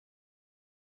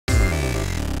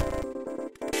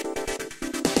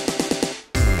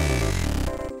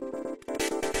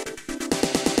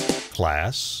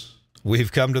Class,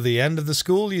 we've come to the end of the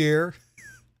school year.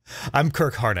 I'm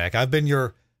Kirk Harnack. I've been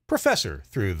your professor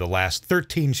through the last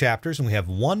 13 chapters, and we have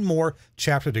one more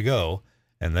chapter to go,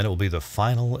 and then it will be the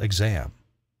final exam.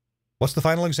 What's the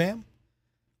final exam?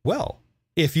 Well,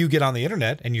 if you get on the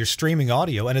internet and you're streaming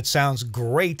audio and it sounds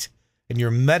great and your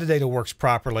metadata works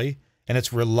properly and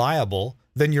it's reliable,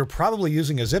 then you're probably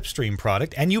using a ZipStream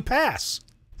product and you pass.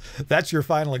 That's your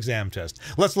final exam test.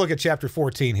 Let's look at Chapter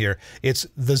 14 here. It's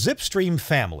the ZipStream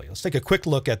family. Let's take a quick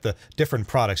look at the different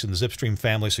products in the ZipStream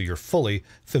family so you're fully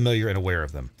familiar and aware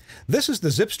of them. This is the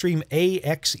ZipStream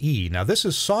AXE. Now, this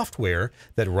is software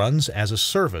that runs as a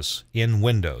service in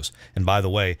Windows. And by the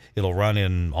way, it'll run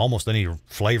in almost any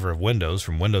flavor of Windows,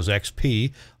 from Windows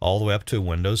XP all the way up to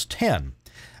Windows 10.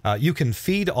 You can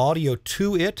feed audio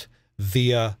to it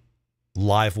via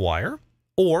LiveWire,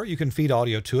 or you can feed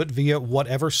audio to it via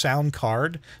whatever sound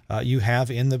card you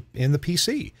have in the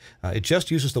PC. It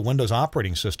just uses the Windows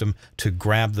operating system to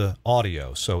grab the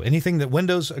audio. So anything that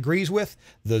Windows agrees with,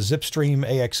 the ZipStream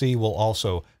AXE will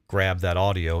also grab that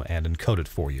audio and encode it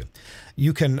for you.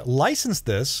 You can license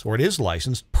this, or it is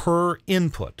licensed, per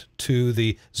input to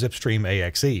the ZipStream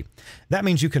AXE. That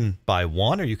means you can buy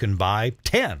one or you can buy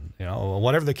 10,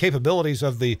 whatever the capabilities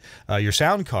of the your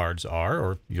sound cards are,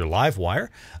 or your LiveWire.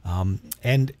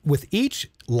 And with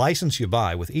each license you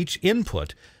buy, with each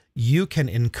input, you can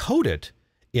encode it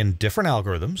in different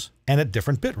algorithms and at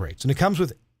different bit rates. And it comes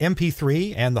with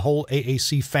MP3 and the whole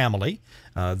AAC family.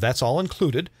 That's all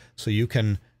included, so you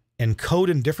can encode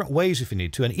in different ways if you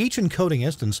need to. And each encoding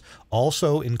instance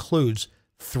also includes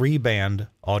 3-band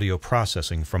audio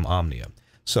processing from Omnia.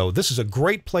 So this is a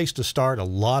great place to start. A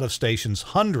lot of stations,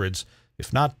 hundreds,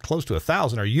 if not close to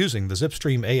 1,000, are using the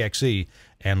ZipStream AXE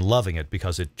and loving it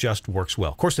because it just works well.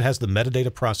 Of course, it has the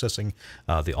metadata processing.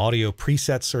 The audio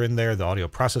presets are in there, the audio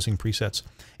processing presets.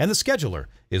 And the scheduler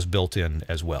is built in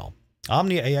as well.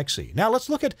 Omnia AXE. Now let's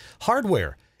look at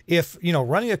hardware. If,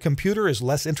 running a computer is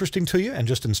less interesting to you and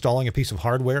just installing a piece of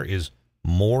hardware is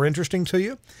more interesting to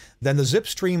you, then the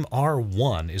ZipStream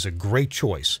R1 is a great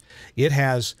choice. It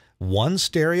has one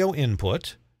stereo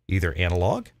input, either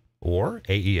analog or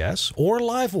AES or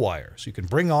LiveWire. So you can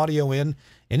bring audio in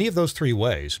any of those 3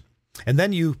 ways. And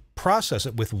then you process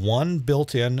it with one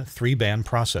built-in 3-band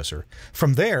processor.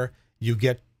 From there, you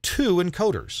get 2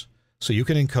 encoders. So you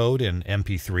can encode in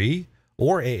MP3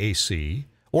 or AAC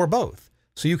or both.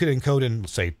 So you could encode in,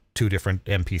 say, 2 different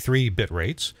MP3 bit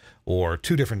rates, or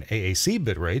 2 different AAC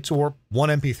bit rates, or 1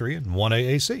 MP3 and 1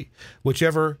 AAC,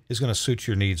 whichever is going to suit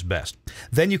your needs best.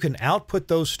 Then you can output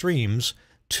those streams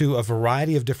to a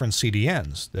variety of different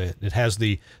CDNs. It has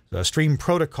the stream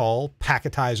protocol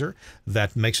packetizer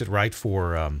that makes it right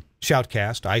for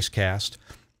Shoutcast, Icecast,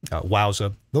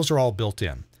 Wowza. Those are all built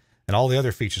in. And all the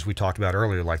other features we talked about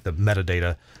earlier, like the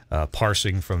metadata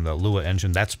parsing from the Lua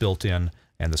engine, that's built in.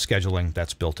 And the scheduling,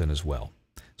 that's built in as well.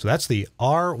 So that's the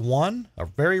R1, a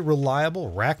very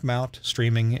reliable rack mount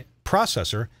streaming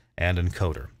processor and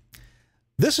encoder.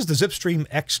 This is the ZipStream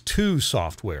X2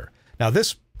 software. Now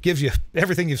this gives you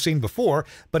everything you've seen before,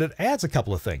 but it adds a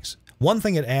couple of things. One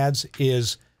thing it adds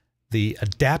is the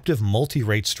adaptive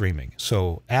multi-rate streaming.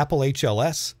 So Apple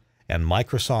HLS and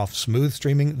Microsoft Smooth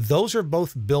Streaming, those are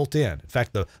both built in. In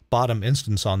fact, the bottom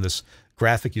instance on this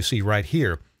graphic you see right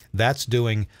here, that's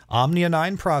doing Omnia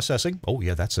 9 processing. Oh,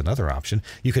 yeah, that's another option.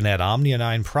 You can add Omnia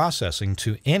 9 processing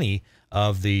to any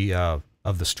of the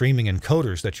streaming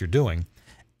encoders that you're doing,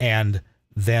 and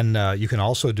then you can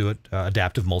also do it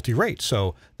adaptive multi-rate.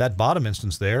 So that bottom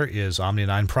instance there is Omnia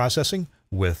 9 processing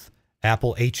with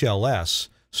Apple HLS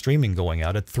streaming going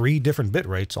out at 3 different bit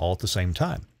rates all at the same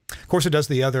time. Of course, it does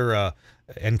the other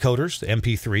encoders, the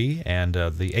MP3 and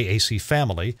the AAC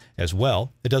family as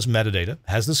well. It does metadata,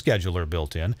 has the scheduler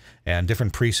built in, and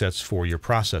different presets for your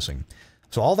processing.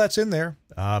 So all that's in there.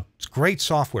 It's great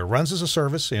software. Runs as a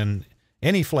service in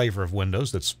any flavor of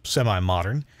Windows that's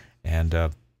semi-modern,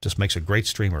 and just makes a great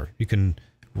streamer. You can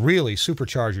really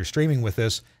supercharge your streaming with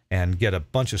this and get a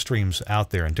bunch of streams out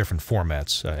there in different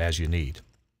formats as you need.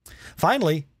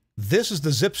 Finally, this is the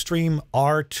ZipStream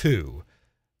R2.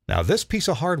 Now, this piece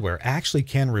of hardware actually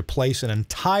can replace an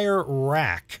entire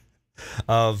rack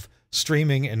of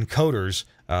streaming encoders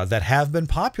that have been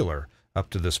popular up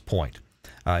to this point.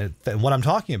 And what I'm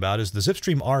talking about is the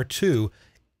ZipStream R2.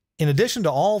 In addition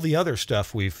to all the other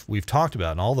stuff we've talked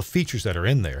about and all the features that are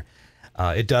in there,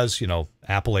 it does,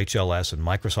 Apple HLS and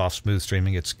Microsoft Smooth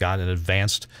Streaming. It's got an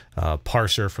advanced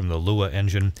parser from the Lua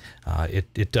engine.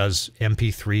 It does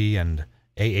MP3 and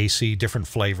AAC, different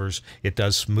flavors. It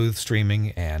does smooth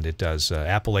streaming, and it does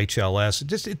Apple HLS.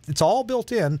 It's all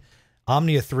built in.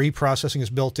 Omnia 3 processing is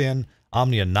built in.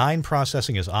 Omnia 9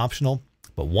 processing is optional,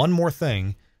 but one more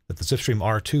thing that the ZipStream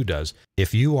R2 does,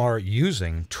 if you are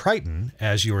using Triton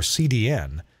as your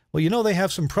CDN, well, you know they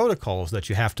have some protocols that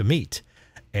you have to meet,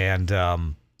 and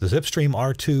the ZipStream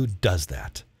R2 does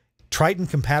that. Triton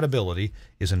compatibility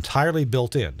is entirely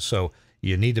built in, so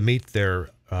you need to meet their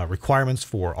requirements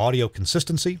for audio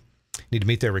consistency, need to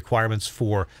meet their requirements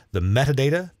for the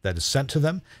metadata that is sent to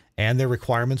them, and their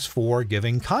requirements for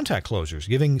giving contact closures,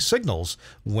 giving signals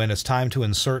when it's time to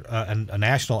insert a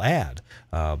national ad.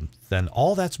 Then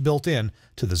all that's built in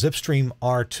to the ZipStream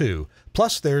R2.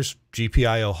 Plus, there's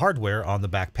GPIO hardware on the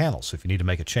back panel. So if you need to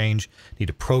make a change, need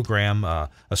to program a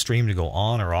stream to go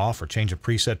on or off or change a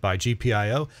preset by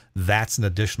GPIO, that's an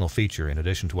additional feature in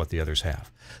addition to what the others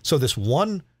have. So this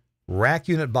one rack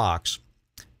unit box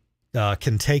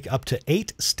can take up to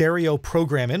 8 stereo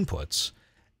program inputs,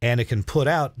 and it can put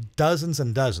out dozens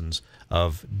and dozens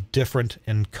of different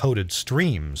encoded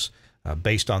streams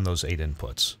based on those 8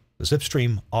 inputs. The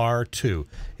ZipStream R2,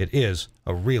 it is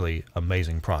a really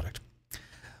amazing product.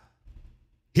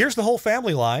 Here's the whole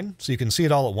family line, so you can see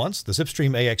it all at once. The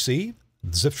ZipStream AXE,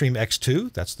 the ZipStream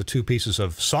X2, that's the 2 pieces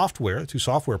of software, 2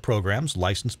 software programs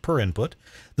licensed per input.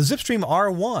 The ZipStream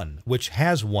R1, which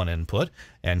has 1 input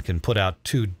and can put out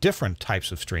 2 different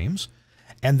types of streams.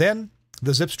 And then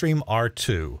the ZipStream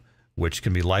R2, which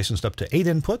can be licensed up to 8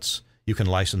 inputs. You can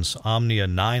license Omnia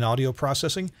 9 audio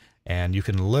processing, and you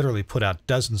can literally put out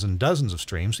dozens and dozens of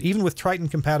streams, even with Triton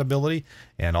compatibility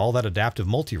and all that adaptive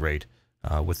multi-rate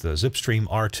with the ZipStream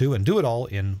R2, and do it all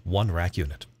in one rack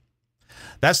unit.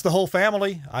 That's the whole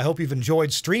family. I hope you've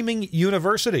enjoyed Streaming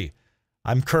University.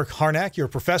 I'm Kirk Harnack, your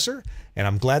professor, and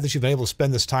I'm glad that you've been able to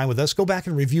spend this time with us. Go back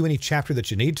and review any chapter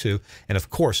that you need to, and of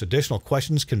course, additional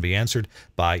questions can be answered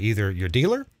by either your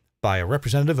dealer, by a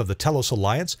representative of the Telos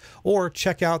Alliance, or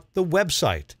check out the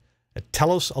website at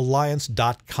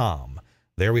telosalliance.com.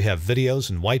 There we have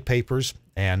videos and white papers,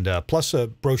 and plus a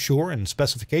brochure and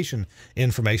specification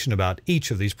information about each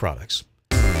of these products.